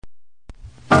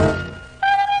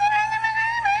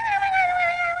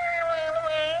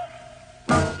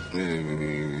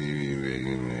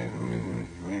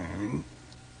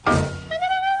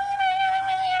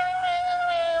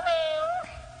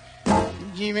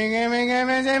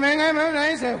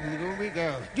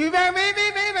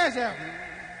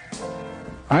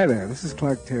Hi there, this is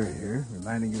Clark Terry here,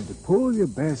 reminding you to pull your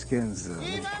bearskins a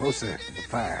little closer to the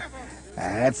fire.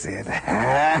 That's it.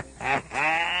 Now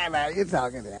you're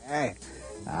talking. Hey.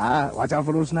 Watch out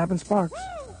for those snapping sparks.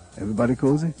 Everybody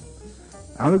cozy?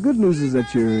 Now the good news is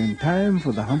that you're in time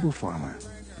for the humble farmer.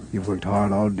 You've worked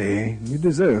hard all day, and you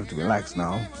deserve to relax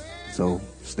now. So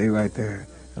stay right there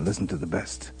and listen to the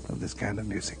best of this kind of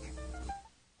music.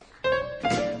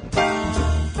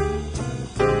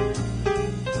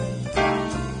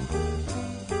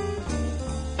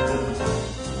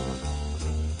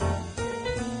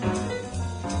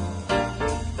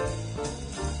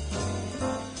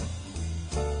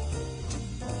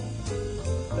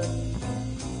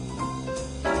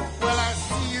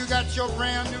 Your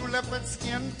brand new leopard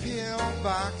skin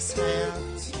pillbox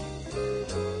hat.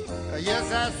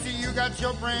 Yes, I see you got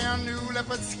your brand new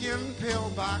leopard skin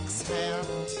pillbox hat.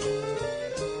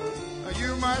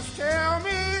 You must tell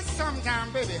me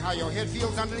sometime, baby, how your head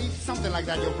feels underneath something like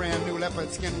that, your brand new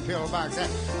leopard skin pillbox hat.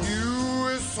 You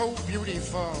is so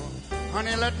beautiful,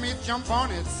 honey, let me jump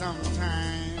on it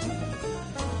sometime.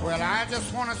 Well, I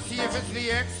just want to see if it's the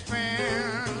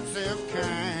expensive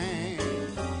kind.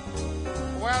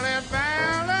 Well, it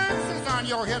balances on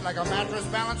your head like a mattress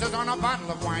balances on a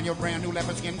bottle of wine, your brand new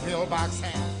leopard skin pillbox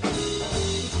hat.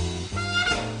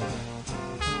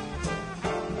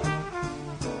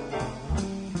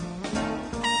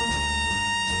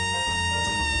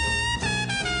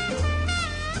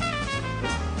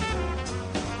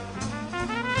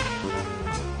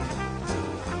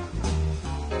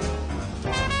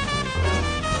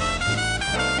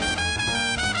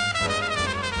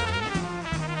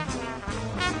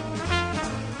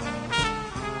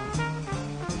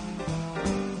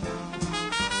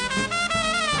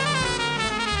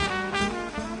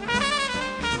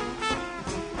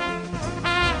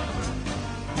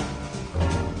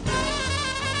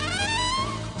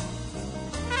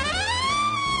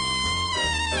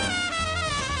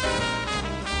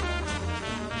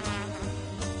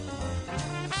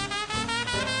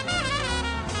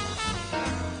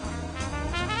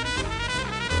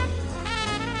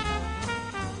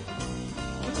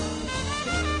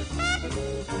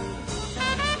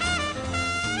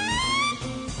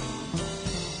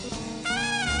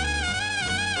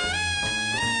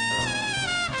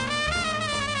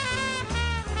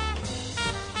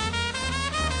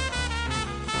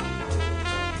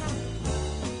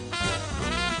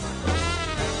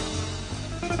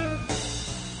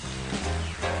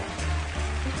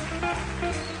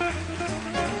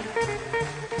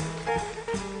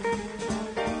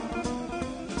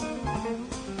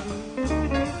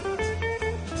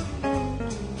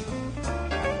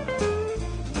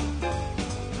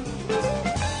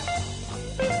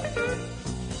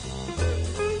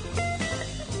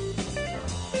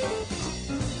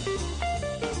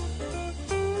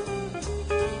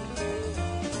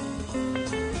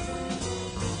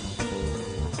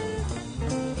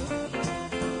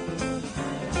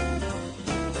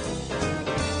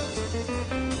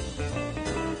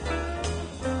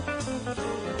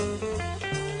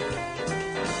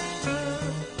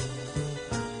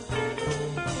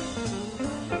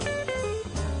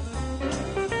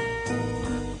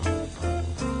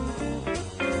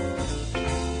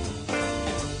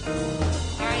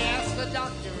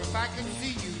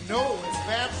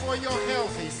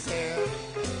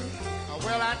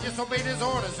 Disobeyed his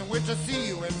orders and went to see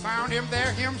you and found him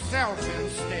there himself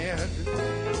instead.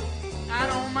 I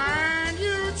don't mind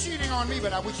you cheating on me,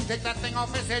 but I wish you'd take that thing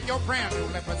off his head, your brand new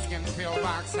leopard skin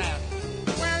pillbox hat.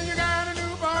 Well, you got a new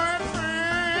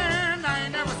boyfriend. I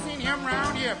ain't never seen him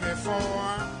round here before.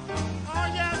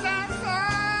 Oh, yes, I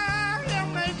saw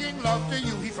him making love to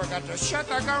you. He forgot to shut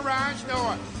the garage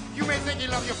door. You may think he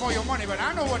loved you for your money, but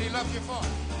I know what he loved you for.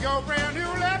 Your brand new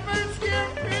leopard skin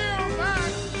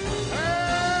pillbox.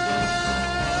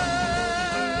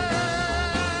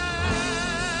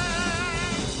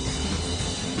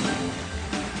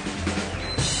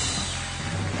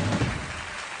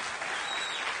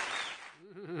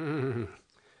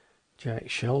 Jack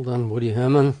Sheldon, Woody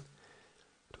Herman.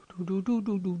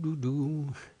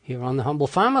 Here on The Humble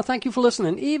Farmer. Thank you for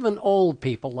listening. Even old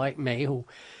people like me who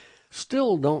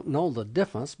still don't know the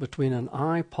difference between an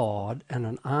iPod and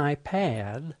an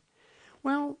iPad,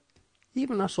 well,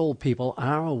 even us old people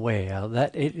are aware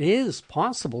that it is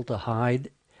possible to hide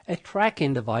a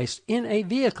tracking device in a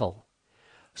vehicle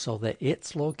so that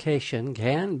its location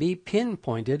can be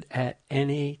pinpointed at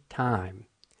any time.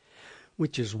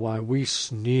 Which is why we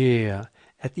sneer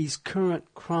at these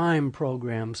current crime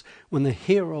programs when the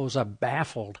heroes are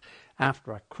baffled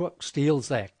after a crook steals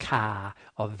their car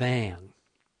or van.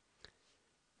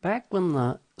 Back when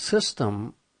the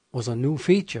system was a new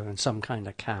feature in some kind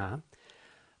of car,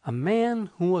 a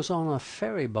man who was on a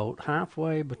ferry boat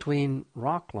halfway between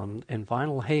Rockland and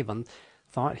Vinyl Haven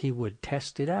thought he would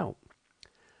test it out.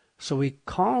 So he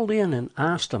called in and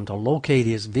asked him to locate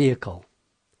his vehicle.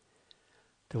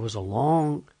 There was a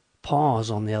long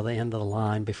pause on the other end of the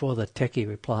line before the techie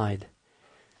replied,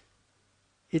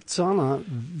 "It's on a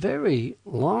very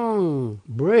long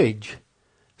bridge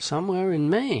somewhere in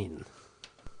Maine."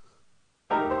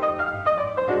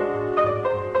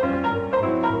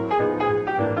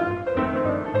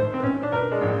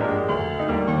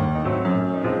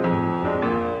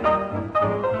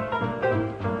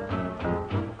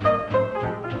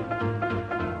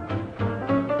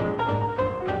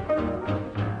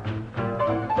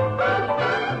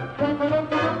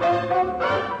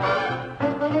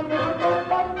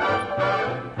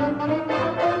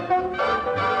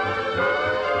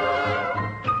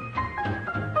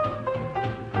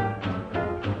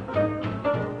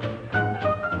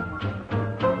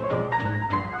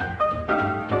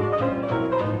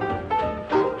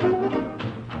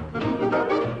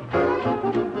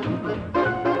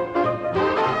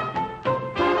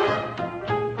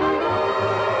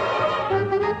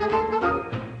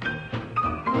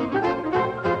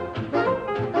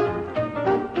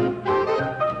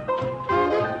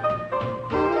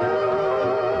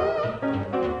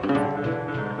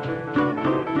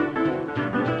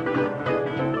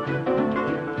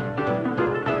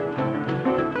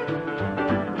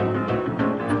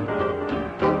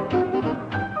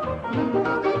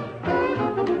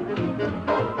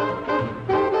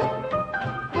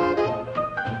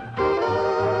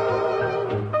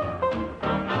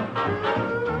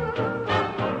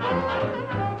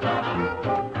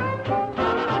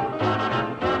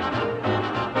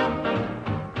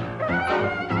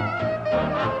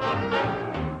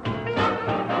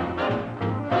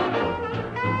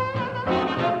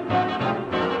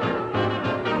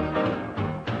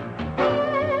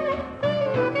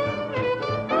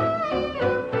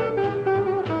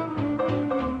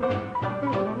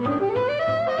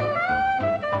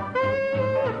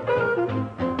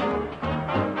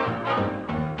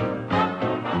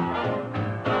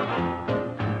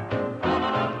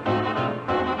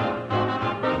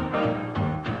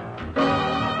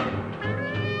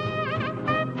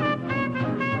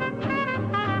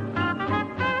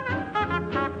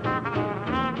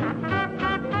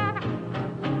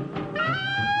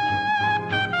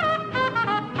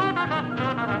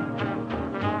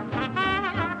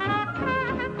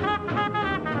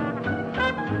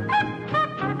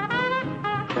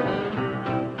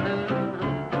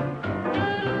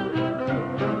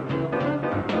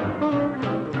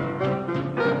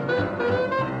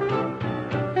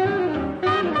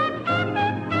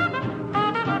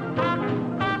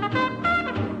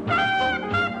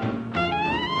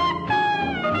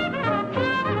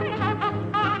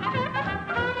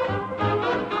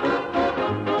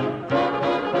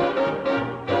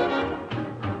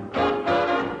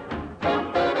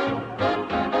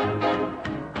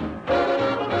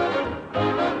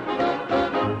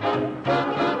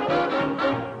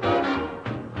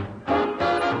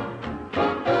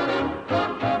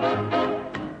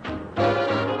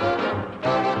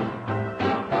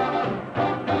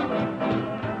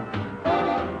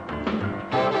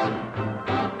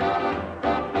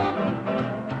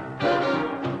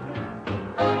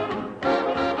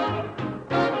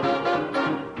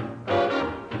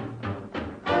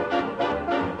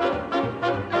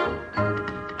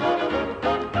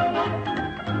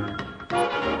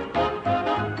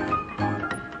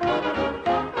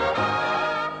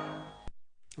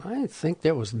 I think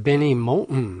that was Benny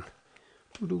Moulton.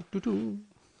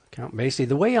 Count Basie.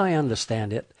 The way I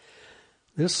understand it,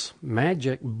 this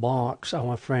magic box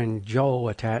our friend Joe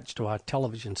attached to our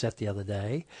television set the other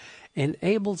day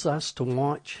enables us to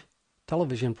watch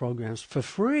television programs for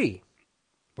free.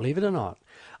 Believe it or not.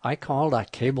 I called our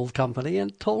cable company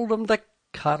and told them to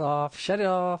shut it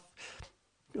off,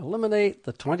 eliminate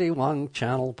the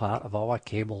 21-channel part of our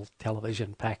cable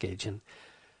television package. And,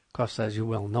 of course, as you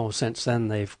well know, since then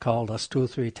they've called us 2 or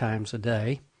 3 times a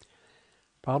day,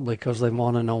 probably because they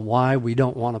want to know why we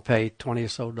don't want to pay $20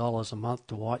 or so a month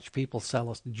to watch people sell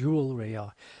us jewelry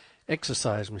or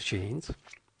exercise machines.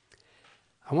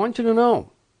 I want you to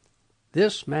know,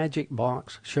 this magic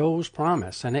box shows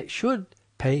promise, and it should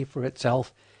pay for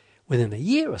itself within a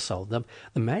year or so. The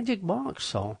magic box,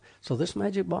 so this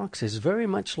magic box is very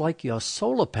much like your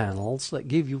solar panels that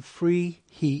give you free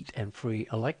heat and free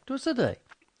electricity.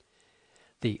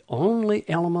 The only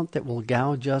element that will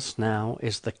gouge us now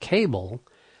is the cable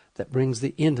that brings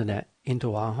the internet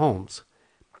into our homes,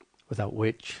 without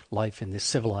which life in this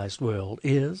civilized world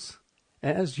is,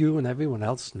 as you and everyone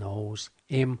else knows,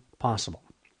 impossible.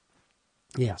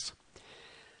 Yes,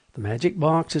 the magic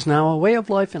box is now a way of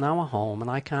life in our home, and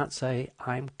I can't say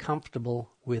I'm comfortable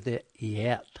with it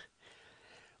yet.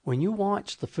 When you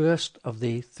watch the first of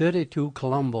the 32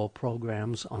 Columbo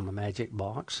programs on the magic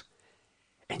box,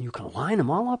 and you can line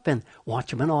them all up and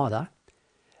watch them in order,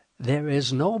 there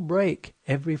is no break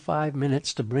every 5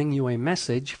 minutes to bring you a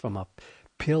message from a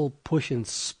pill-pushing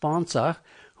sponsor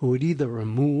who would either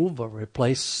remove or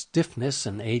replace stiffness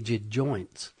and aged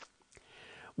joints.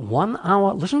 1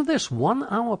 hour, listen to this, 1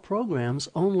 hour programs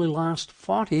only last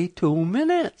 42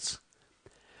 minutes.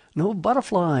 No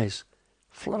butterflies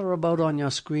flutter about on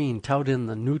your screen touting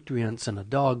the nutrients in a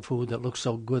dog food that looks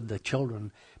so good the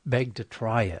children beg to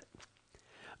try it.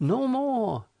 No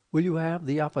more will you have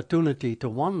the opportunity to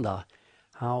wonder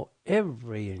how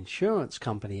every insurance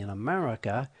company in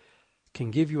America can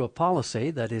give you a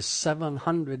policy that is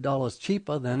 $700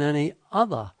 cheaper than any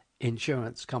other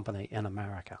insurance company in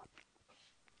America.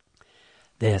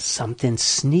 There's something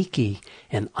sneaky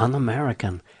and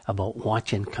un-American about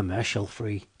watching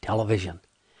commercial-free television.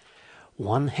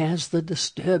 One has the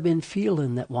disturbing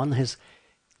feeling that one has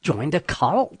joined a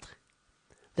cult,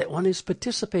 that one is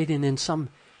participating in some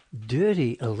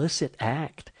dirty, illicit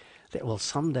act that will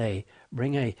someday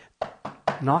bring a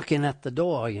knocking at the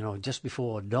door, just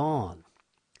before dawn.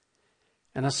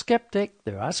 And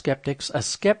there are skeptics, a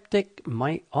skeptic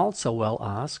might also well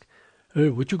ask, hey,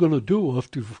 what you going to do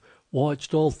after you've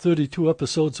watched all 32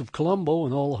 episodes of Columbo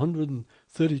and all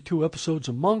 132 episodes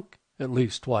of Monk at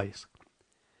least twice?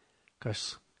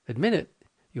 Because, admit it,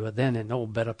 you are then in no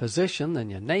better position than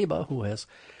your neighbor who has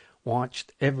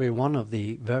watched every one of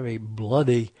the very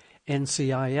bloody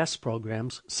NCIS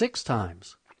programs 6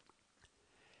 times.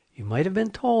 You might have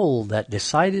been told that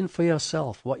deciding for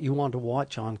yourself what you want to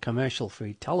watch on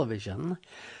commercial-free television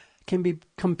can be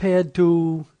compared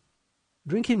to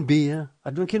drinking beer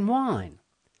or drinking wine.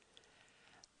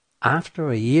 After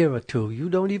a year or two, you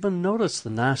don't even notice the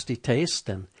nasty taste,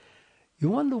 and you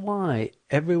wonder why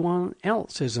everyone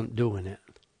else isn't doing it.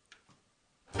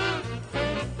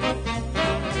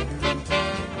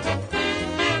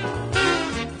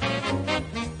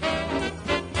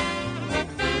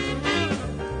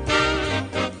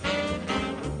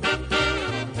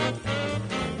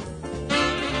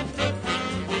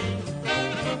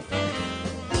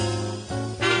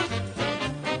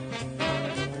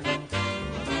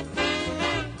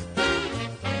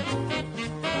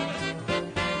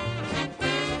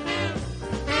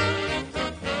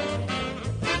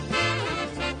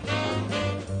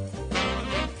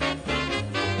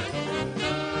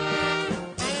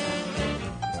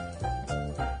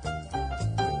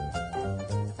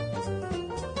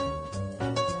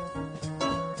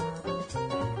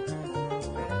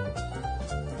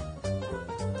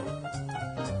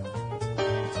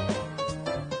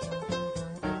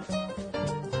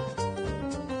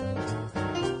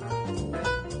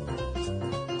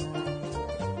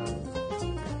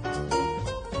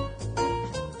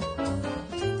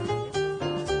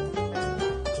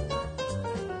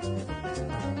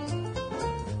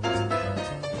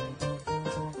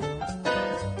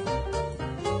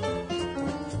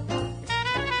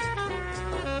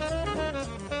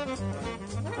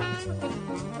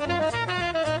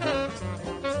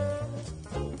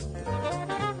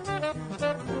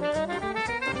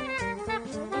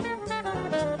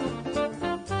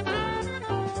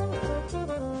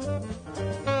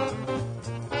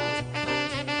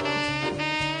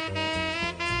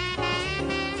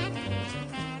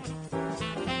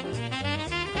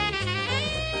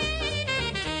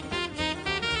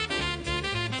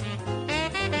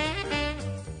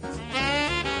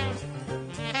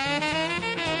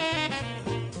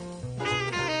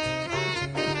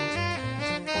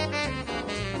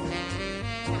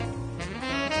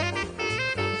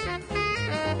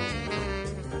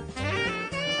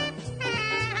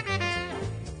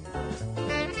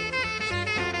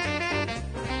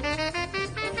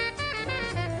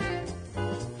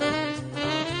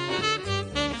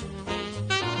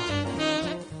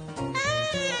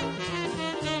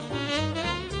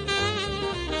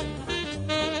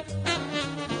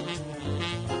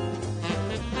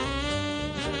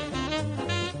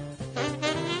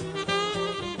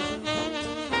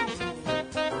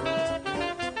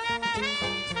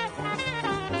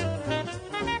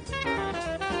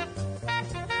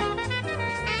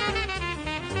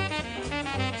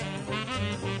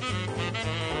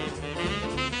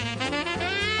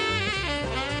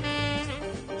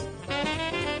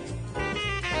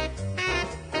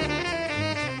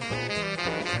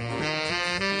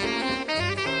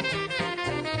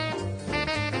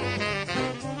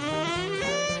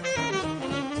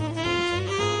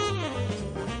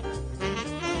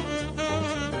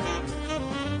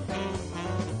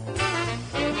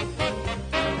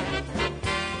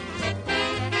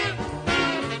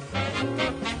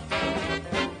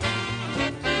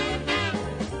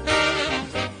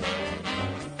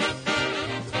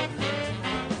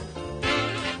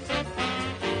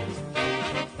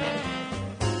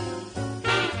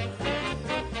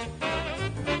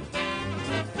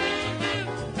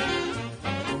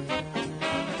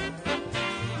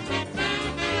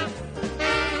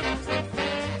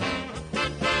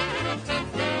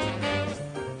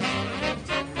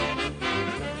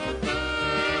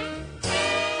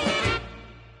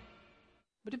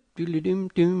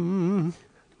 Doodly-doom-doom.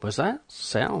 Was that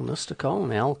Sal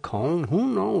Nisticone, Al Cohn? Who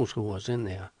knows who was in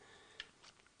there?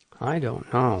 I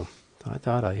don't know. I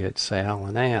thought I heard Sal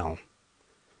and Al.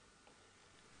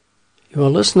 You're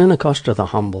listening, of course, to The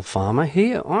Humble Farmer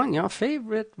here on your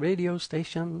favorite radio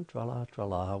station,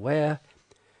 Tra-la, where,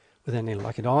 with any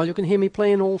luck at all, you can hear me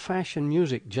playing old-fashioned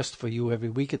music just for you every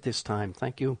week at this time.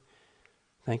 Thank you.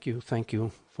 Thank you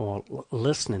for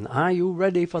listening. Are you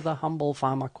ready for the Humble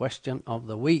Farmer question of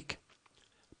the week?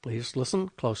 Please listen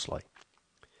closely.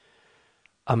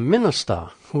 A minister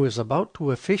who is about to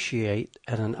officiate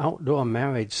at an outdoor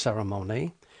marriage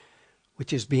ceremony,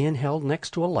 which is being held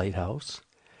next to a lighthouse,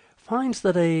 finds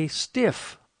that a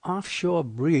stiff offshore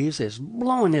breeze is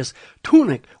blowing his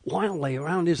tunic wildly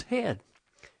around his head.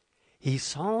 He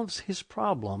solves his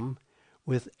problem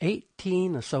with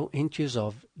 18 or so inches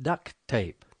of duct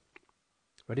tape.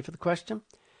 Ready for the question?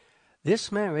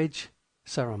 This marriage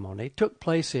ceremony took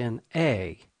place in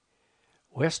A,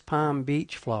 West Palm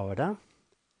Beach, Florida,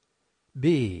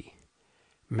 B,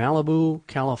 Malibu,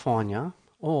 California,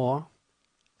 or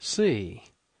C,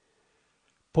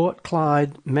 Port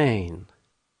Clyde, Maine.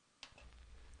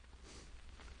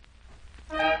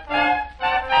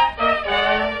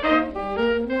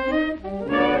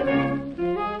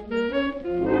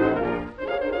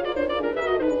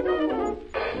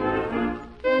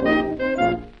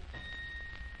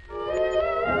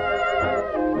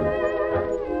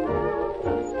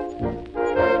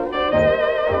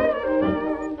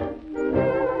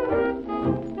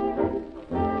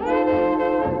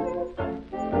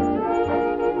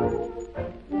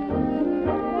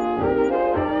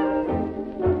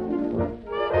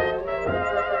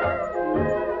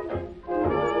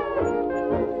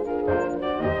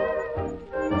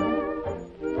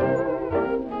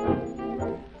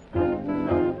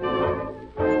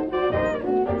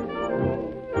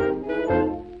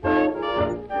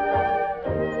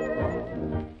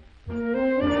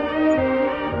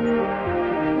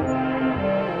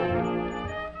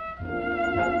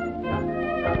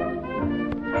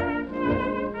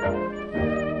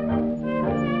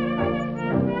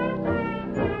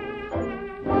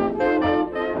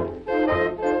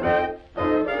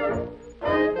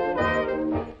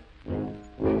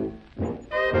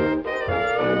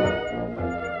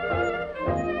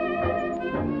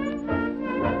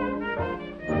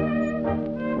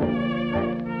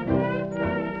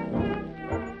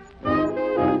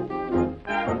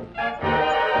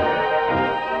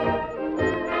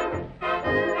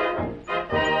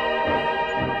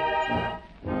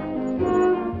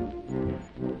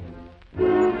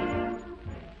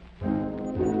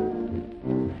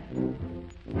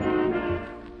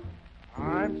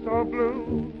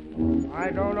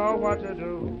 What to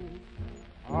do.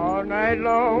 All night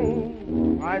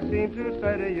long I seem to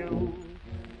say to you,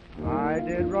 I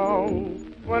did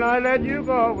wrong when I let you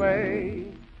go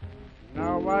away.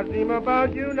 Now I dream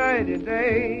about you night and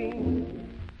day.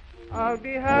 I'll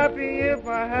be happy if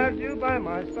I had you by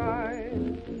my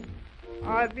side.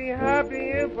 I'd be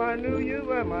happy if I knew you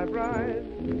were my bride.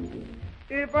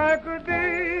 If I could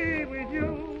be with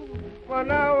you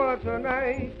 1 hour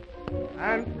tonight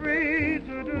and free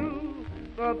to do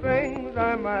the things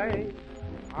I might.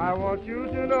 I want you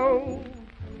to know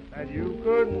that you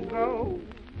couldn't go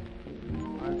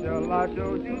until I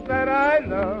showed you that I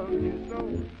love you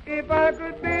so. If I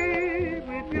could be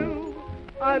with you,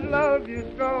 I'd love you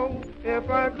so. If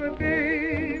I could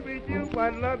be with you,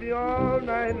 I'd love you all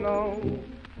night long.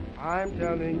 I'm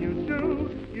telling you true,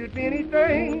 you'd be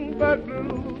anything but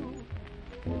blue.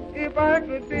 If I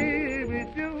could be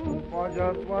with you for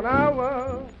just 1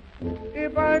 hour,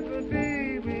 if I could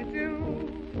be with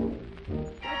you,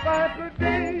 if I could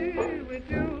be with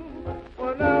you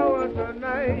 1 hour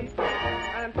tonight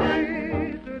and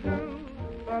free to do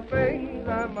the things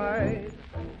I might,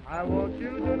 I want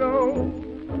you to know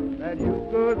that you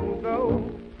couldn't go.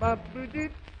 If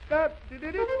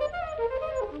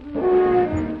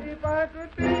I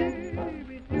could be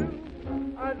with you,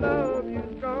 I'd love you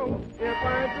so. If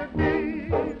I could be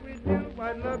with you,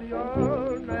 I'd love you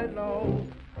all night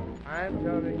long. I'm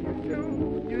telling you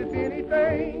true, you'd be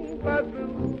anything but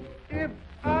blue. If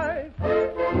I could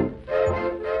be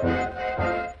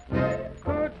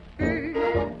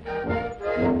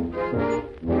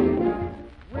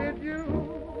with you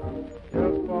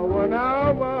just for 1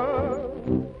 hour,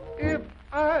 if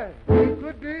I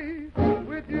could be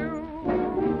with you.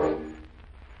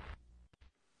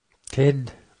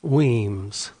 Ted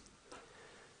Weems.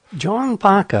 John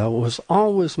Parker was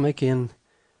always making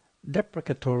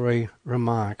deprecatory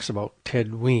remarks about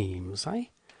Ted Weems. I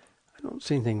don't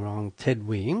see anything wrong with Ted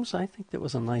Weems. I think that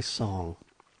was a nice song.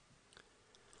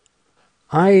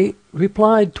 I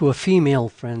replied to a female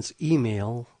friend's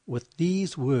email with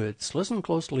these words. Listen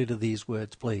closely to these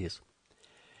words, please.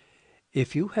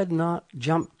 If you had not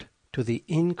jumped to the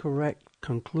incorrect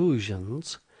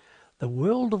conclusions, the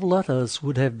world of letters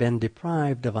would have been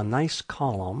deprived of a nice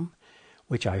column,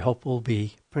 which I hope will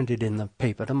be printed in the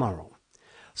paper tomorrow.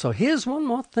 So here's one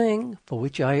more thing for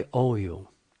which I owe you.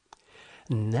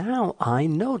 Now I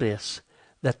notice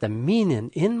that the meaning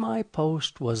in my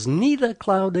post was neither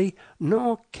cloudy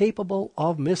nor capable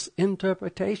of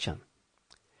misinterpretation.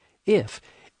 If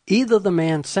either the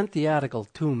man sent the article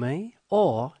to me,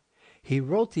 or he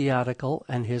wrote the article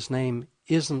and his name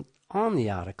isn't on the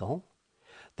article,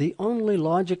 the only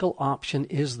logical option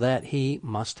is that he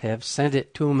must have sent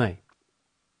it to me.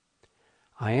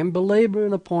 I am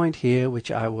belaboring a point here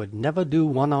which I would never do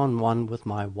one-on-one with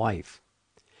my wife.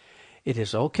 It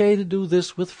is okay to do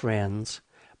this with friends,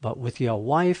 but with your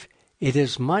wife it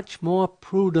is much more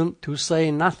prudent to say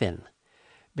nothing,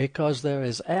 because there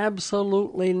is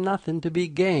absolutely nothing to be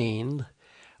gained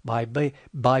by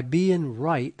being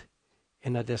right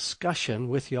in a discussion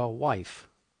with your wife.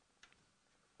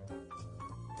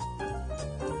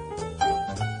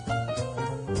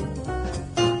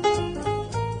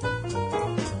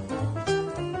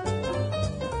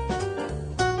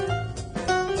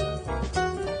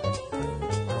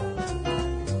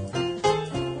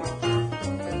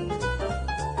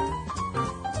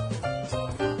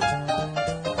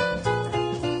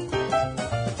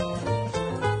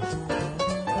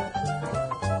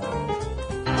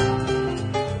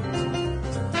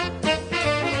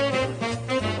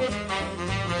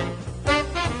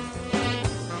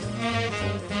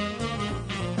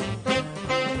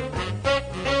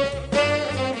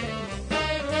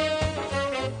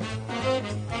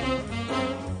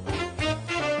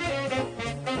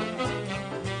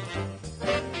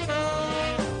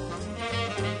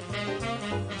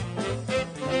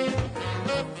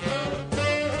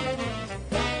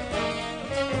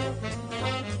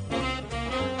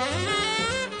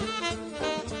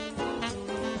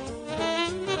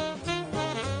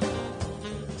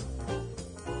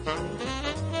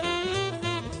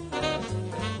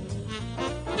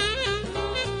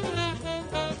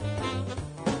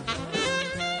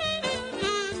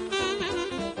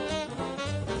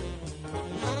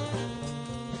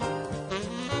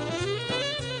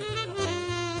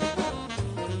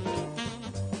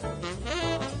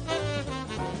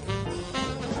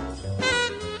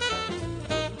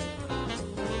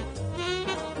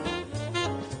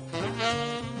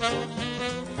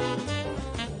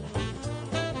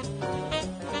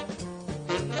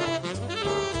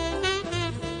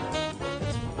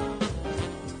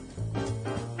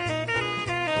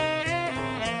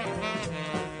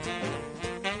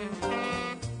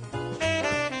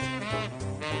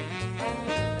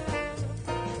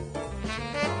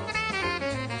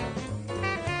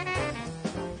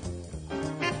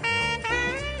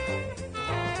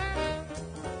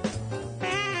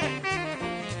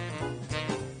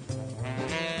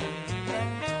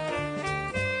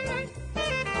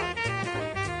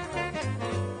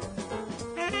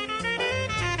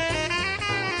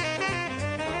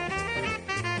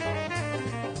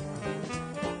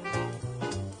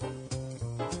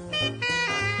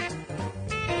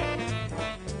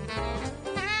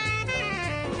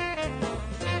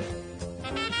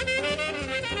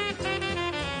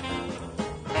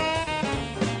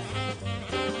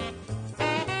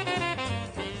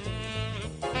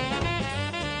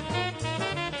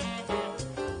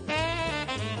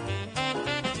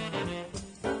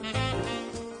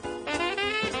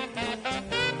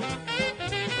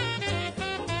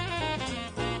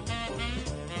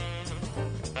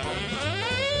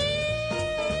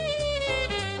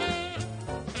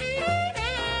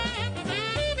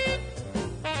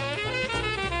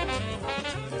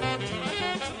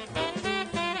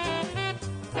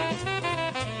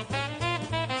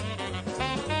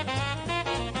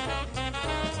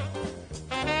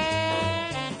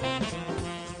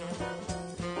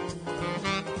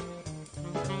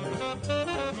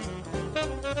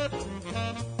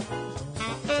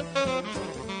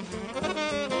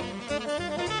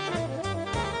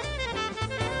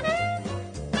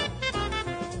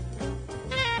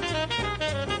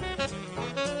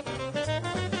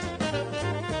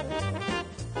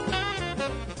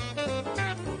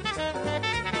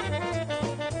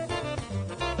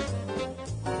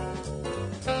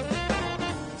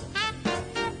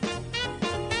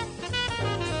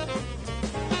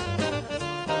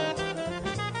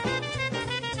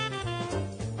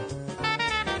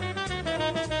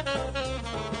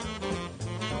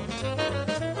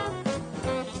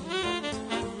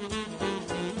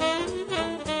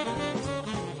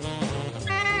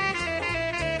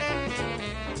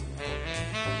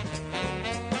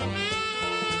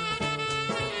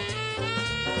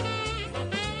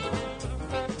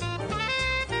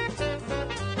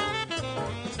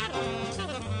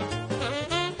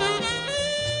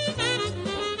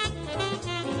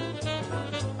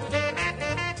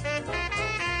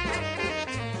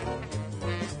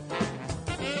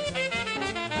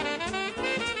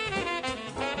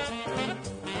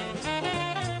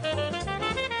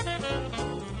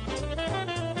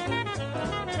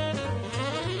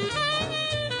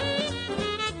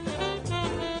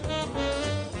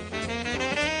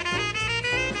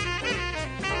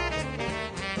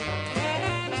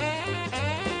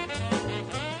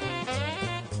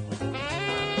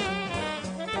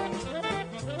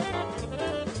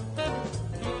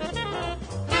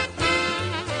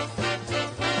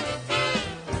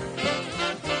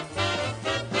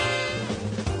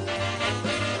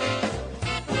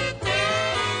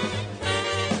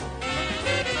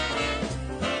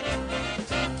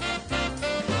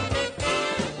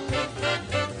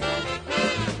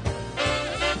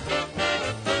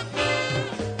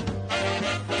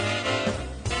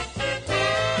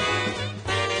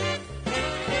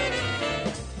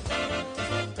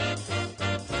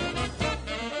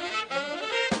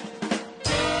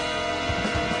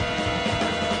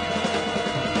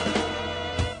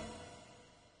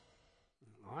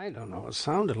 it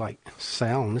sounded like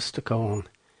Sal Mystico and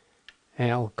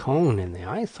Al Cohn in there.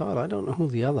 I don't know who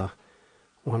the other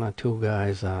one or two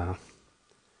guys are.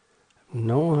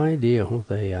 No idea who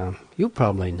they are. You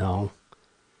probably know.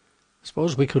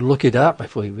 Suppose we could look it up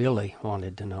if we really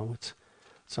wanted to know. It's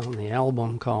on the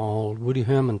album called Woody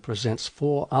Herman Presents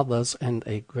Four Others and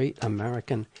a Great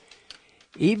American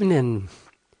Evening,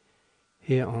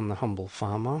 here on The Humble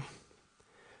Farmer,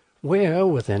 where,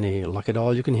 with any luck at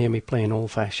all, you can hear me playing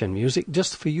old-fashioned music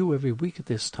just for you every week at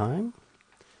this time,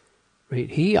 right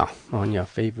here on your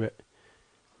favorite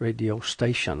radio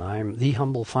station. I'm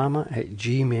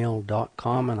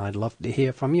thehumble.farmer@gmail.com, and I'd love to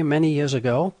hear from you. Many years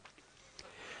ago,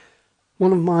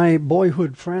 one of my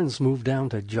boyhood friends moved down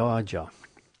to Georgia,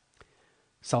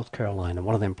 South Carolina,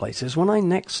 one of them places. When I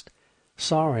next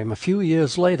saw him a few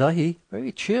years later, he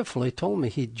very cheerfully told me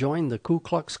he'd joined the Ku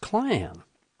Klux Klan.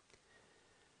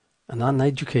 An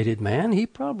uneducated man, he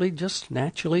probably just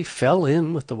naturally fell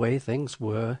in with the way things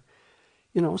were,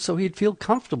 so he'd feel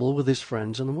comfortable with his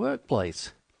friends in the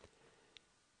workplace,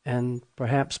 and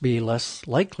perhaps be less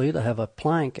likely to have a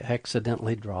plank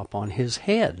accidentally drop on his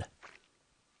head.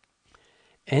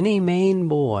 Any Maine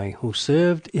boy who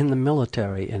served in the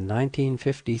military in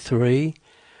 1953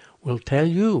 will tell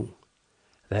you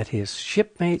that his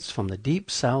shipmates from the Deep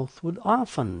South would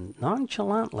often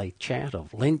nonchalantly chat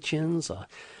of lynchings or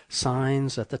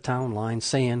signs at the town line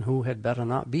saying who had better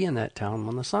not be in that town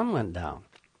when the sun went down.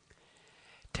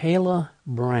 Taylor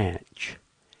Branch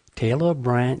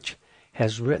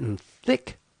has written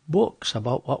thick books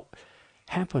about what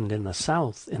happened in the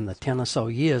South in the 10 or so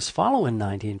years following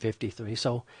 1953.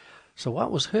 So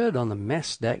what was heard on the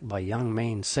mess deck by young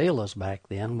Maine sailors back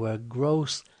then were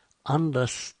gross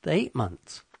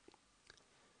understatements.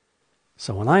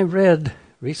 So when I read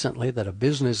recently that a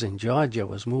business in Georgia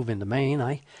was moving to Maine,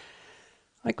 I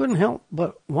couldn't help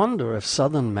but wonder if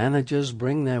Southern managers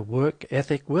bring their work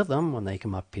ethic with them when they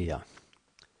come up here.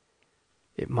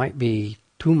 It might be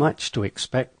too much to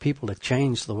expect people to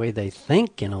change the way they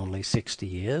think in only 60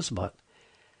 years, but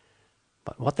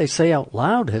what they say out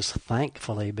loud has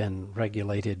thankfully been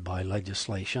regulated by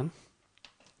legislation.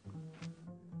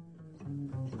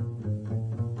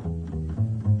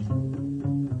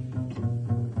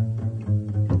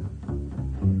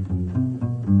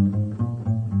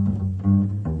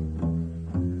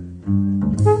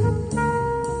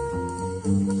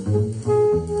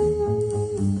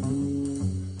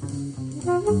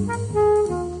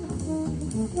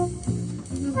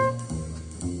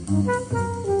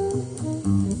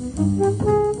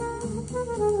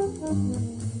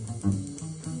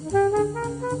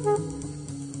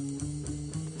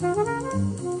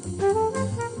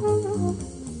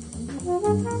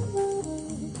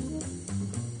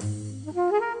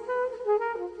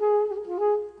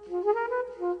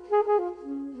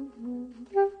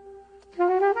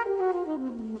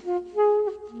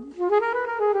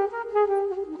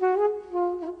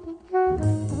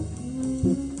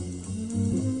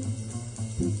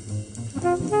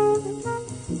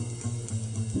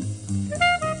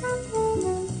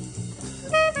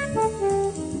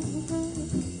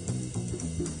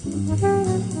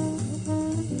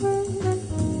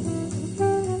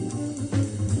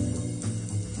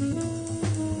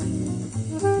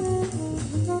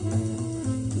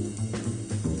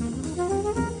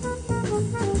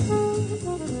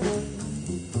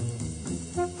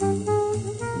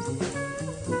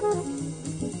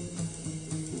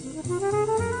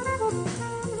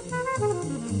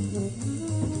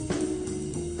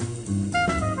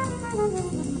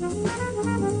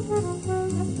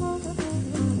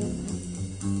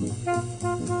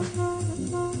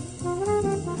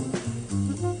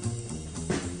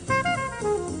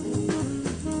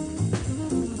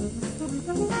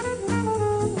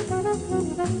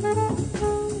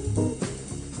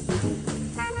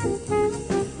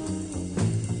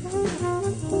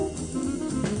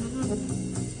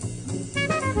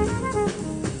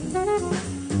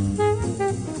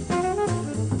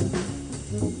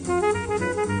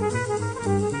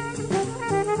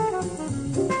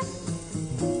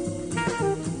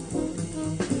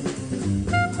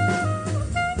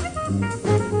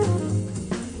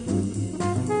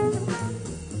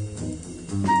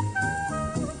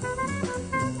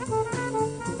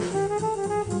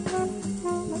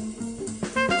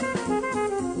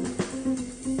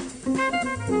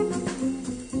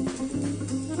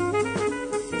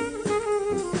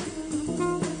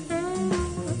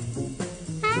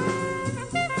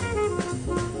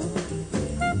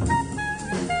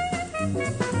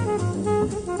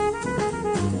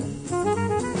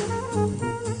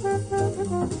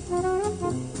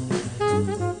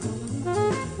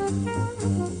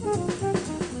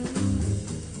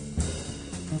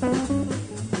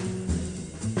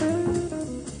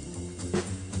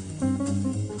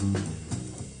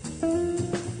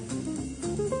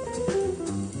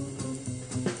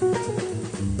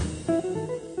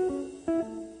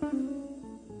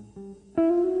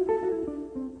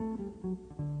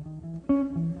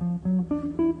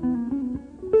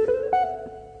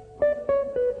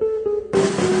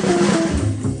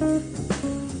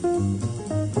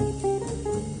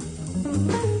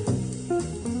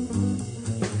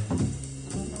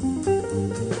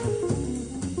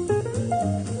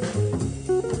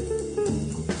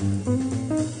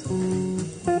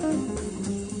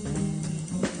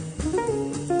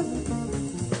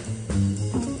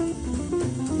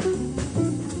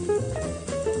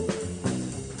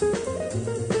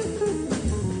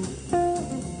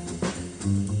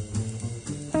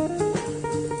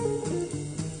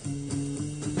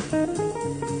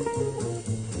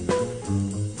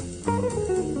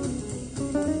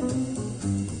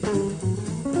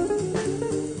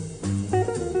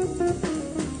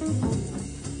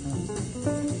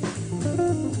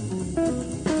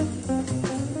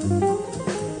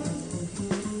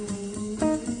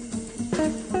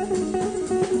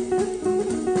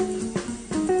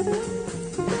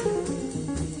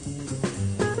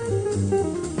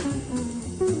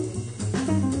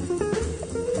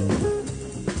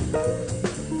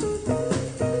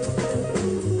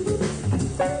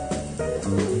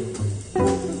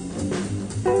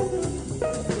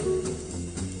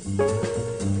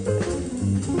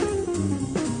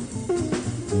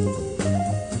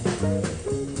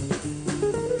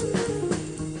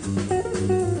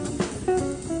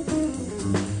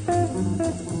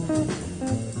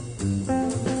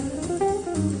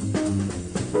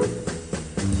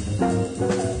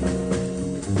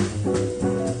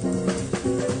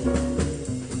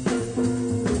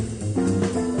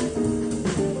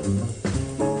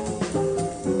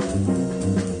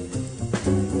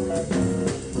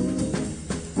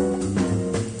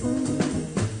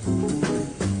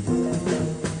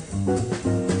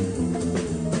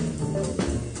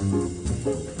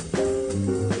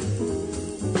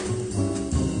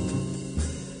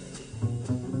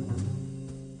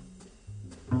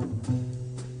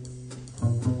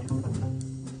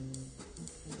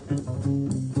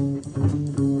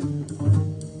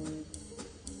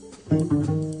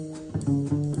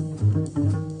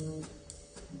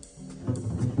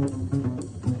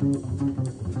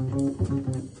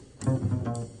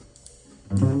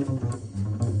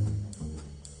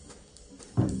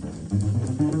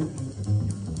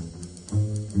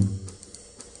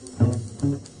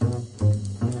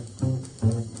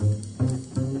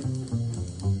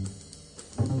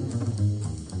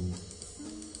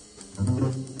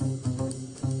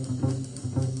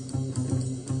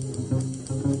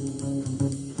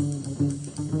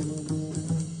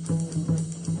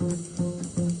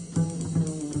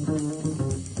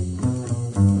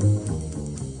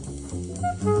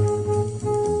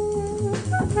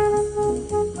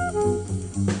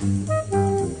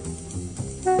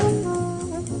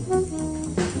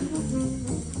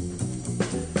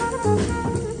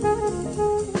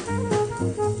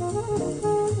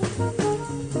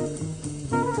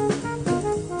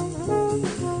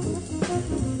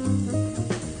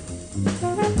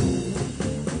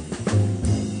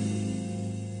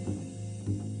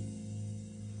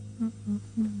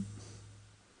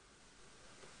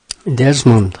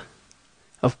 Desmond,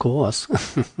 of course.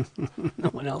 No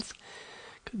one else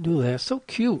could do that. So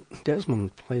cute.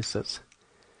 Desmond plays this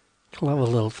clever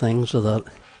little things without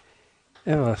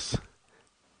ever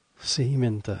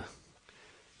seeming to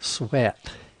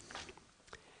sweat.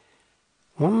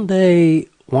 One day,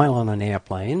 while on an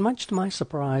airplane, much to my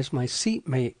surprise, my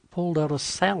seatmate pulled out a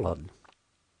salad.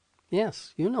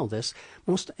 Yes, you know this.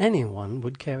 Most anyone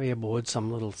would carry aboard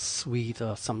some little sweet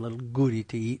or some little goodie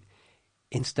to eat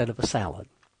instead of a salad.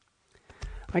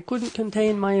 I couldn't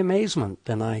contain my amazement,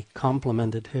 and I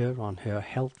complimented her on her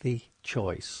healthy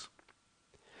choice.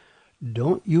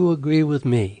 Don't you agree with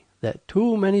me that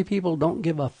too many people don't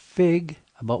give a fig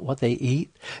about what they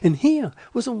eat? And here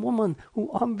was a woman who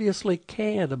obviously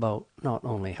cared about not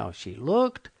only how she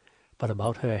looked, but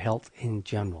about her health in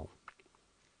general.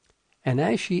 And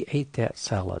as she ate that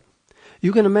salad,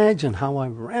 you can imagine how I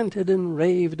ranted and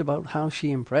raved about how she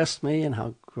impressed me and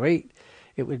how great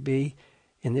it would be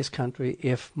in this country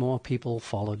if more people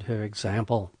followed her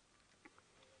example.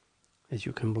 As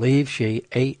you can believe, she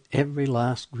ate every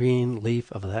last green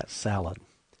leaf of that salad.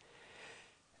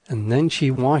 And then she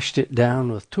washed it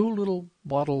down with 2 little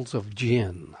bottles of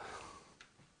gin.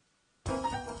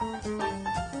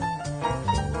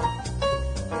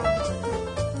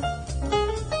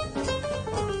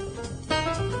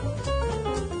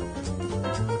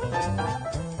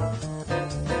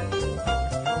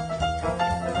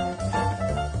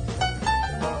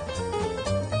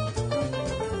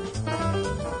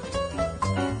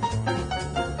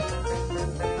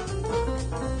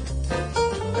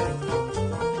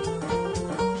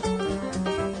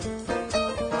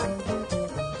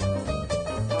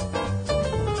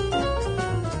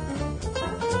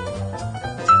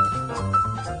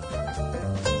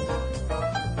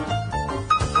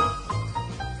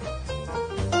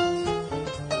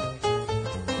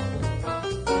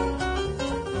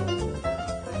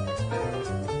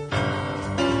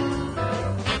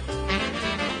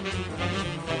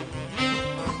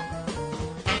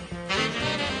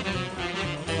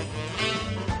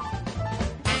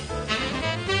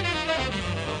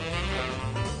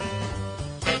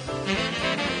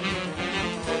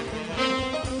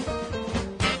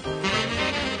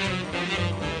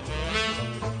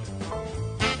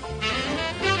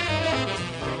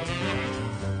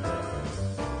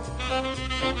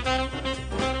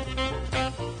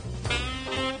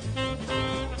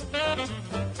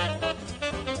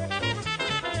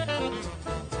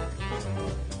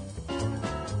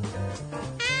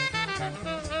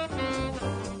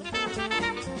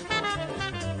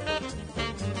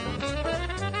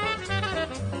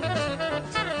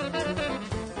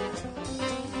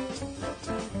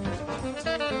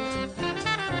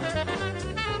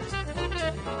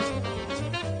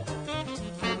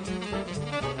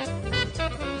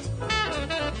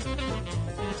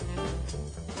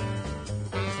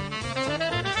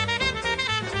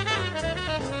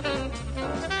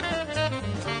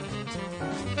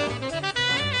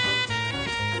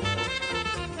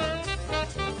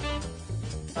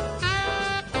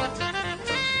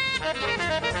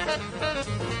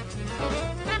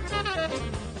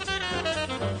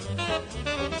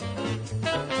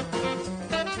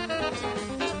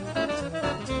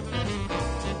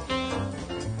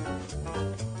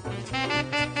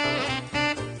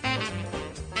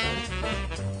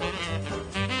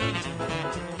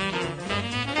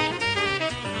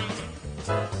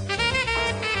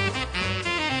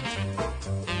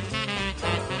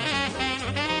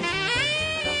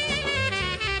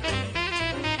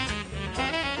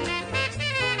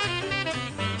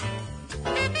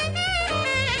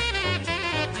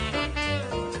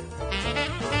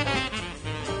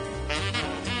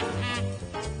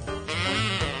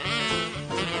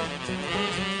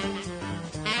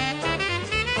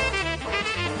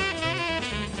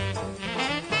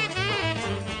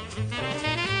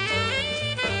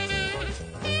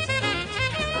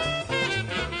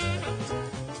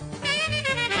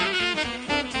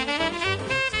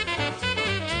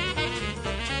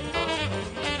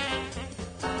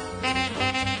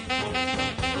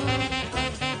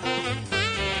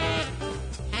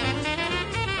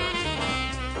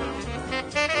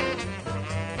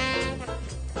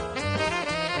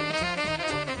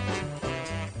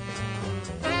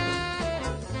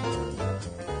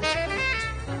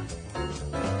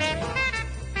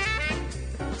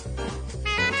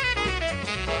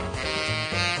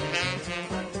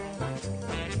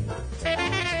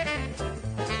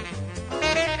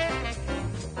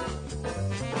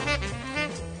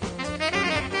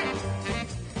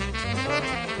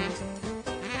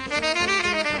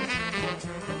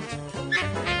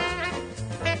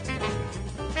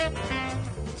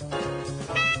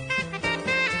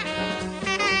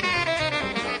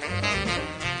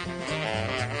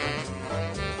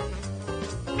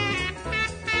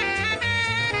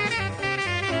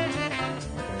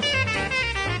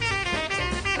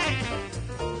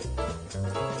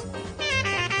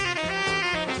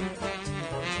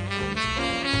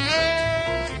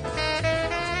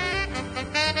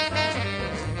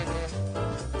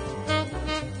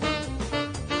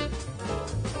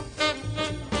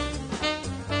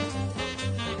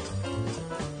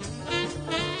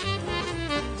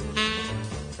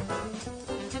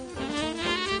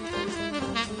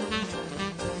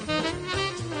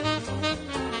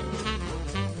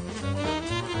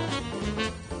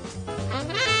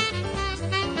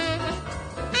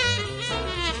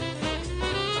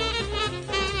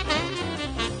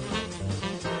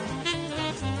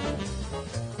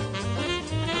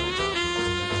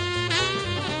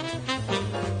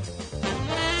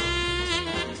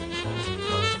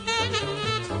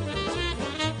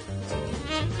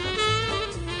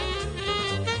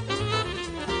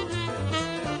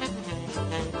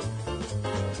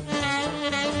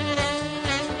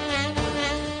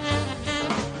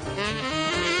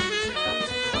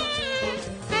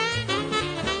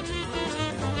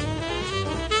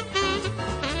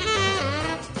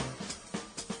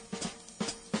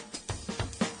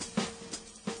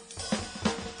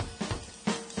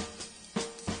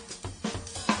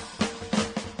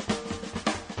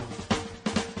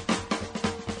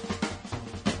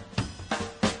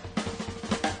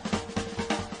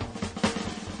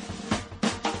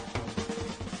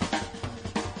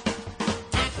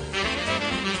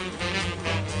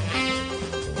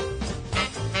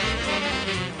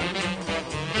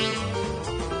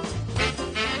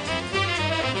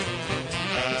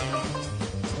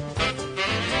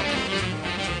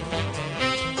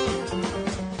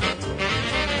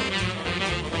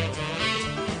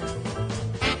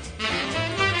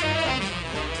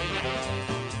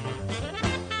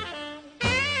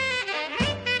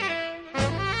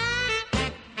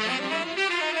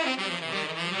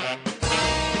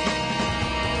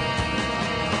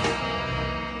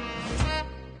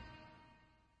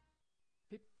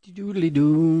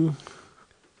 Doodly-doo.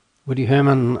 Woody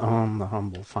Herman on The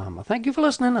Humble Farmer. Thank you for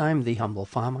listening. I'm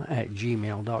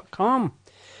thehumble.farmer@gmail.com.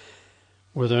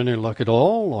 With any luck at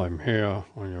all, I'm here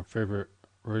on your favorite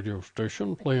radio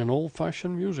station playing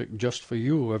old-fashioned music just for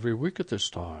you every week at this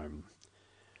time.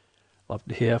 Love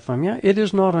to hear from you. It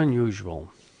is not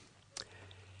unusual.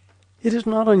 It is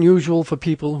not unusual for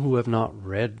people who have not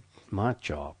read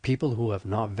much or people who have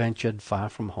not ventured far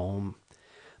from home,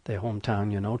 their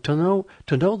hometown,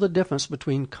 to know the difference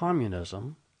between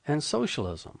communism and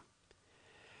socialism.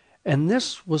 And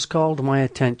this was called to my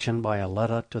attention by a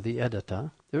letter to the editor,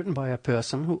 written by a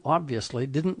person who obviously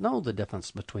didn't know the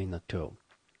difference between the two.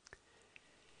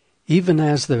 Even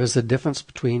as there is a difference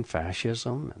between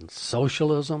fascism and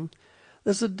socialism,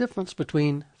 there's a difference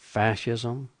between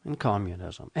fascism and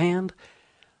communism. And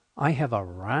I have a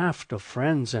raft of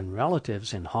friends and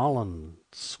relatives in Holland,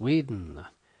 Sweden,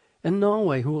 and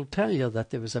Norway who will tell you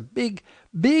that there is a big,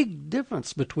 big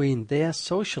difference between their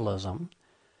socialism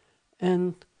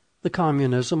and the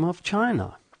communism of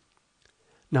China.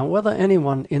 Now, whether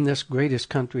anyone in this greatest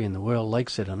country in the world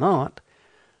likes it or not,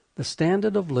 the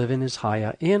standard of living is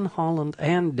higher in Holland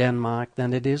and Denmark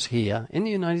than it is here in the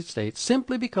United States,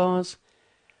 simply because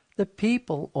the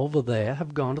people over there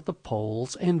have gone to the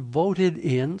polls and voted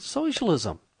in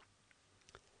socialism.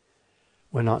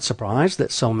 We're not surprised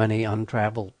that so many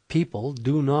untraveled people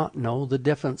do not know the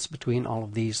difference between all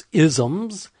of these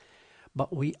isms,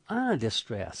 but we are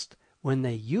distressed when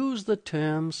they use the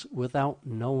terms without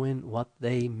knowing what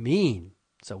they mean.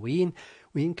 So we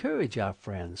encourage our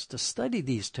friends to study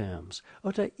these terms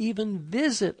or to even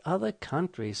visit other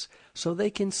countries so they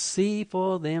can see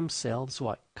for themselves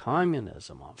what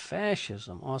communism or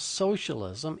fascism or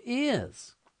socialism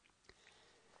is.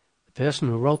 The person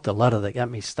who wrote the letter that got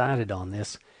me started on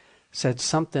this said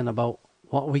something about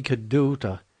what we could do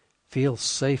to feel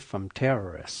safe from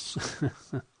terrorists.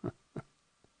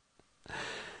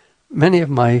 Many of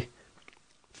my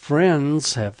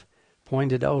friends have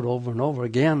pointed out over and over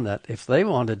again that if they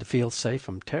wanted to feel safe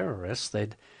from terrorists,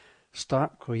 they'd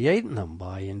start creating them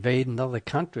by invading other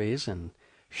countries and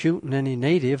shooting any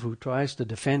native who tries to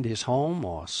defend his home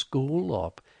or school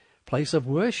or place of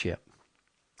worship.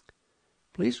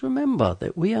 Please remember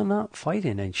that we are not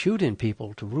fighting and shooting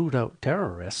people to root out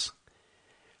terrorists.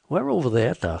 We're over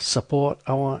there to support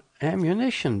our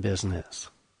ammunition business.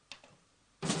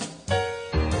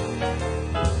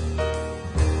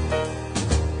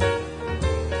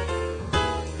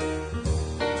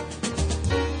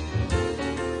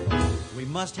 We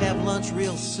must have lunch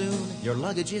real soon. Your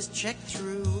luggage is checked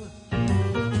through.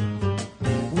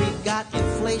 We've got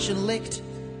inflation licked.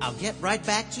 I'll get right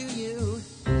back to you.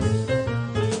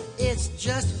 It's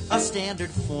just a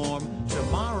standard form,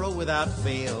 tomorrow without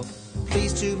fail.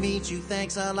 Pleased to meet you,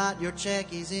 thanks a lot, your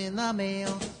check is in the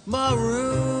mail.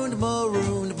 Marooned,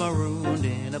 marooned, marooned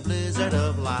in a blizzard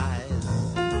of lies.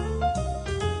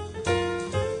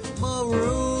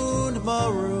 Marooned,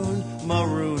 marooned,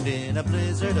 marooned in a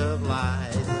blizzard of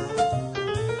lies.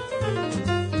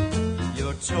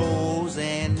 Your toes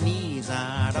and knees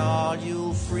aren't all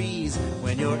you'll freeze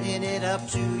when you're in it up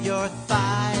to your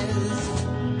thighs.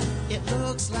 It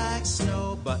looks like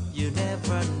snow, but you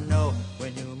never know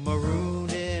when you're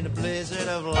marooned in a blizzard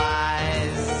of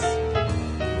lies.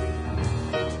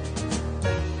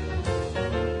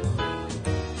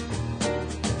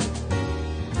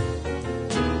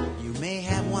 You may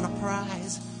have won a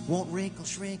prize, won't wrinkle,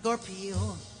 shrink, or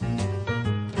peel.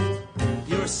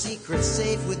 Your secret's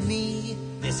safe with me,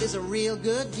 this is a real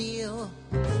good deal.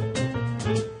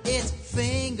 It's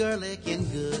finger-licking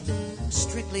good,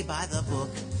 strictly by the book.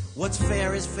 What's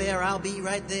fair is fair, I'll be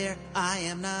right there, I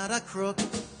am not a crook.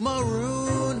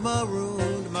 Marooned,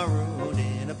 marooned, marooned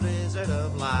in a blizzard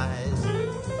of lies.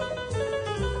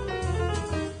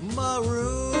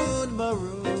 Marooned,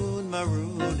 marooned,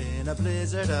 marooned in a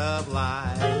blizzard of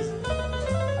lies.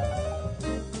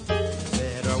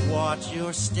 Better watch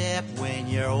your step when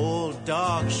your old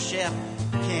dog Shep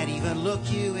can't even look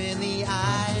you in the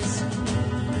eyes.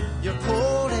 You're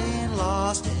cold and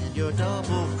lost and you're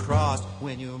double-crossed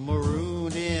when you're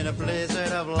marooned in a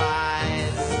blizzard of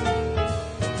lies.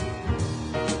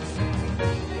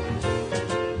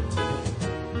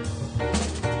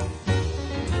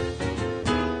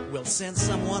 We'll send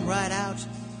someone right out,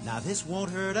 now this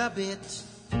won't hurt a bit.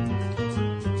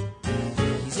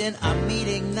 He's in a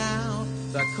meeting now,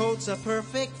 the coat's a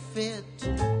perfect fit.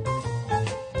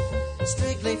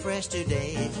 Strictly fresh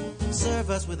today,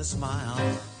 serve us with a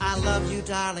smile. I love you,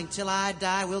 darling, till I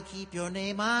die, we'll keep your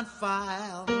name on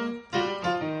file.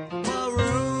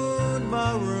 Maroon,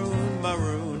 maroon,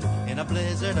 maroon, in a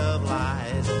blizzard of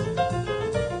lies.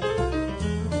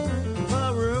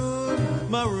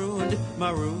 marooned,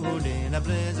 marooned in a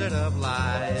blizzard of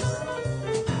lies.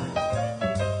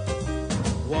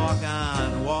 Walk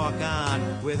on,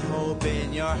 with hope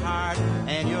in your heart,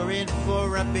 and you're in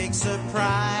for a big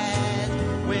surprise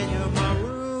when you're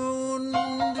marooned,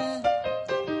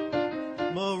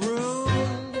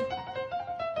 marooned,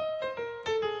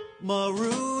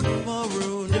 marooned,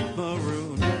 marooned,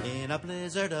 marooned in a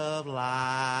blizzard of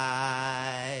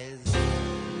lies.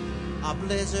 A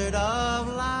blizzard of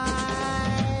lies.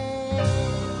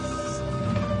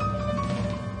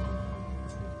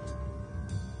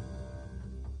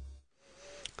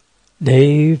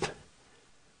 Dave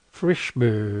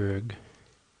Frischberg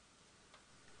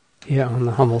here on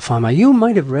The Humble Farmer. You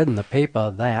might have read in the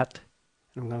paper that,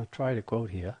 I'm going to try to quote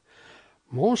here,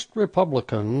 most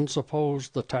Republicans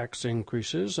opposed the tax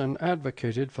increases and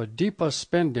advocated for deeper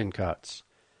spending cuts,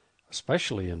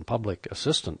 especially in public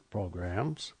assistance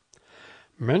programs.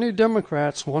 Many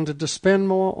Democrats wanted to spend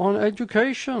more on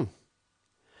education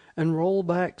and roll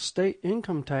back state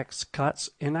income tax cuts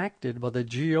enacted by the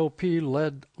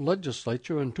GOP-led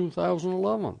legislature in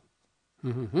 2011.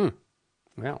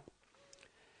 Well,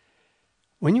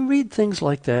 when you read things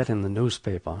like that in the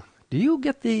newspaper, do you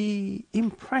get the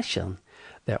impression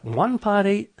that one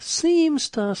party seems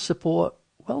to support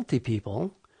wealthy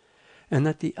people and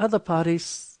that the other party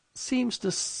seems to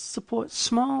support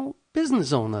small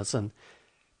business owners and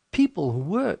people who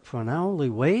work for an hourly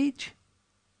wage?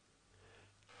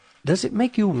 Does it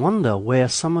make you wonder where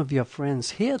some of your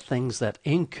friends hear things that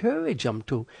encourage them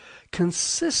to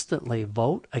consistently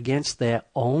vote against their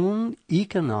own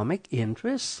economic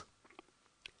interests?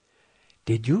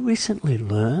 Did you recently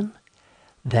learn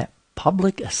that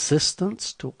public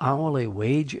assistance to hourly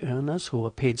wage earners who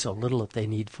are paid so little that they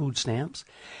need food stamps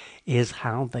is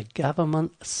how the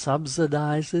government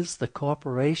subsidizes the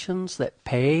corporations that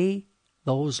pay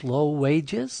those low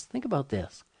wages? Think about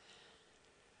this.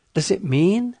 Does that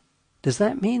mean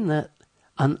that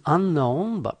an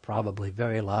unknown but probably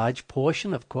very large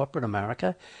portion of corporate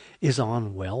America is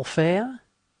on welfare?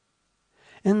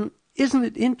 And isn't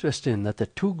it interesting that the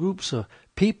two groups of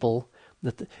people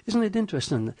with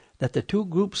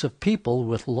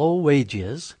low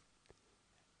wages,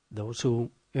 those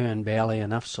who earn barely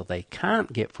enough so they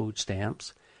can't get food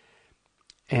stamps,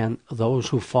 and those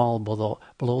who fall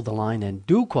below the line and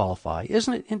do qualify,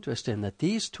 isn't it interesting that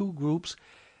these two groups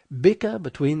bicker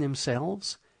between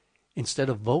themselves instead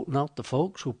of voting out the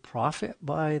folks who profit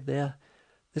by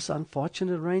this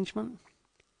unfortunate arrangement?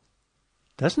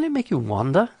 Doesn't it make you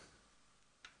wonder?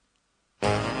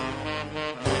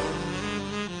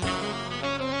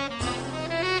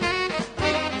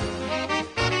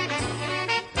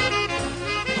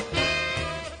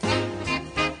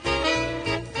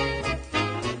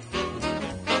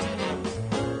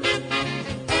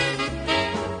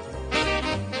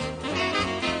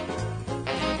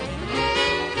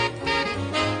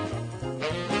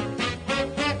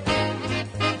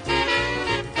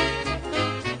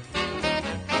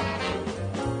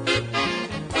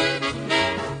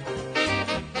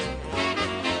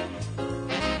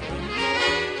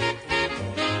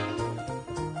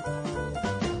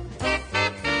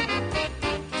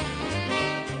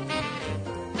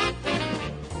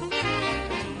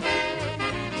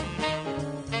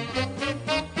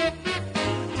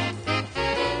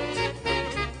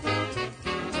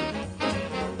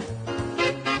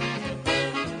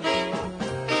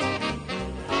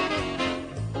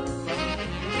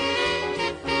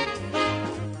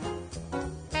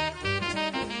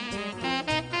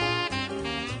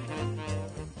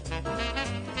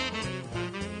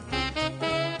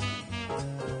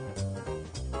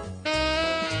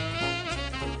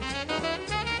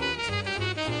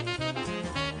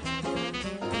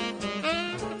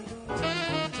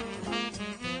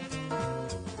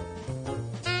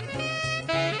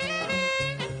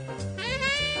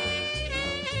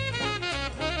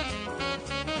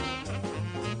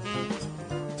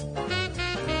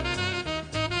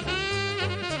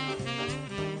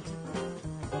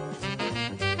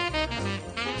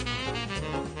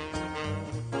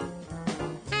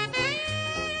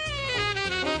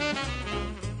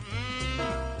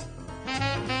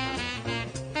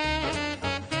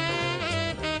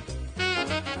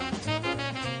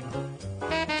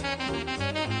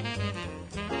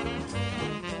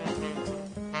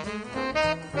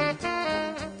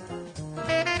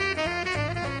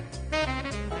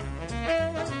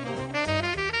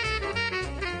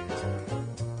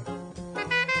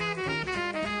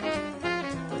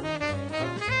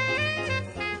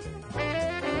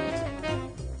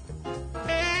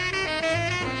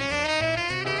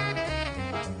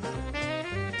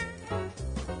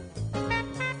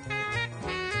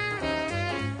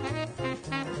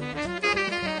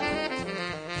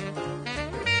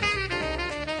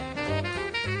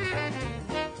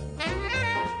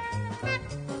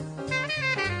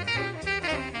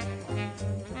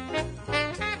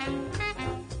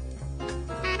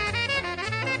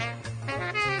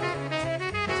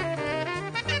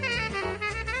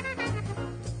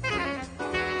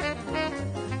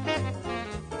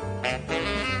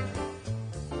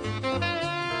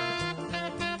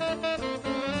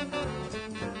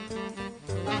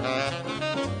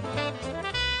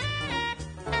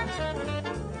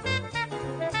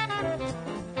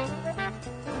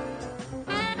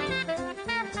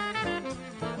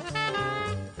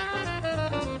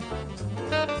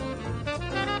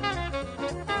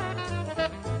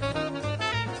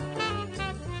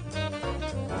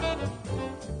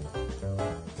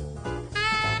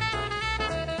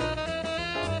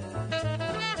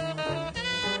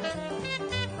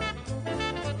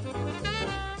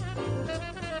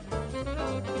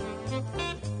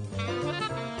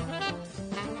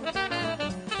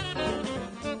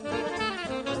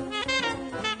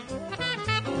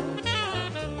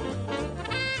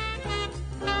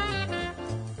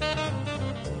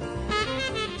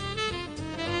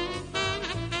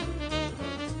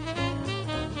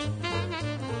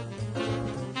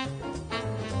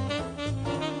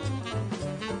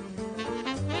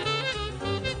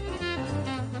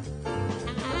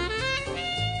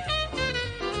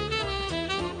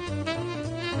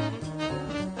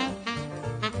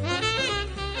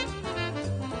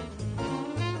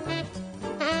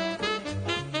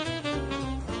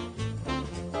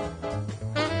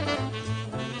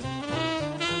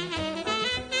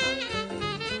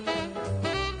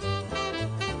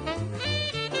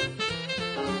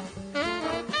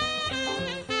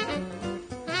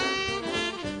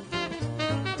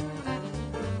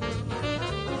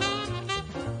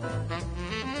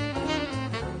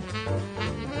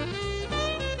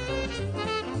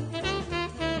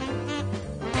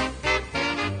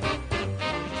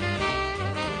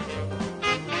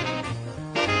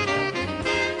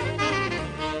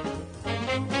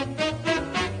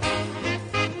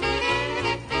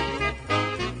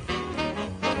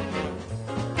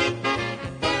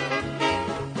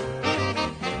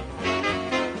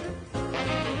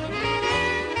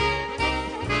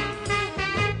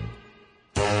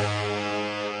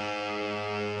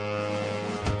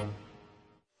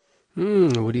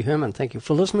 Woody Herman. Thank you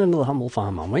for listening to The Humble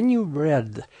Farmer. When you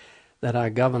read that our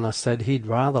governor said he'd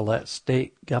rather let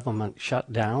state government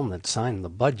shut down than sign the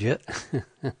budget,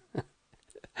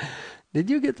 did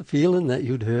you get the feeling that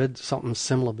you'd heard something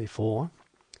similar before?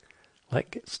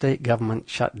 Like state government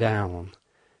shut down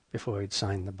before he'd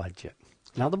signed the budget.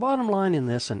 Now, the bottom line in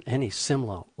this and any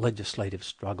similar legislative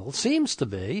struggle seems to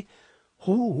be,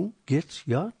 who gets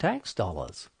your tax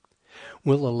dollars?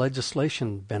 Will the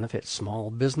legislation benefit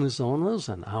small business owners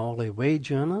and hourly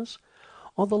wage earners,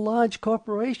 or the large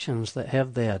corporations that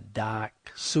have their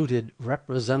dark-suited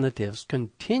representatives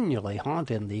continually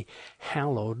haunting the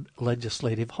hallowed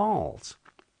legislative halls?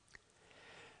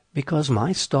 Because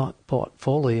my stock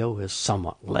portfolio is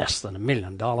somewhat less than $1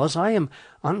 million, I am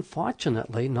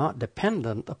unfortunately not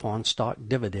dependent upon stock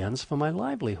dividends for my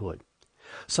livelihood.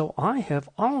 So I have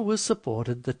always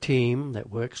supported the team that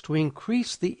works to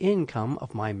increase the income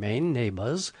of my Maine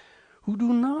neighbors who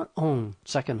do not own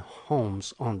second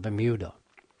homes on Bermuda.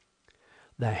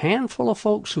 The handful of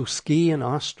folks who ski in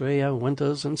Australia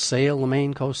winters and sail the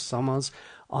Maine coast summers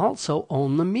also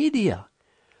own the media.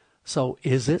 So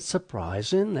is it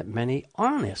surprising that many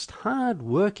honest,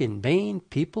 hard-working Maine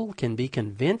people can be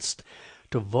convinced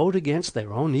to vote against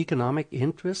their own economic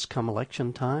interests come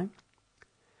election time?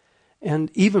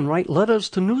 And even write letters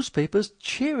to newspapers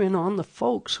cheering on the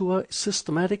folks who are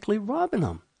systematically robbing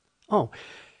them? Oh,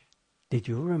 did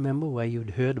you remember where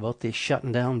you'd heard about this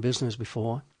shutting down business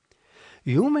before?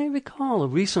 You may recall a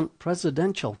recent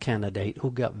presidential candidate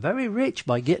who got very rich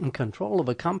by getting control of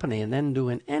a company and then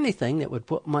doing anything that would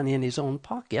put money in his own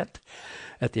pocket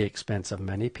at the expense of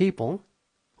many people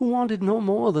who wanted no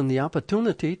more than the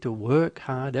opportunity to work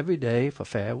hard every day for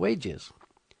fair wages.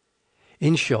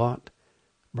 In short,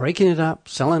 breaking it up,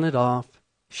 selling it off,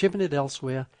 shipping it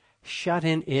elsewhere,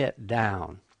 shutting it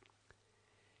down.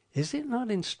 Is it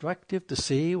not instructive to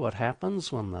see what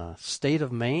happens when the state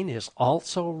of Maine is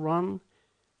also run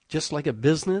just like a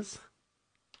business?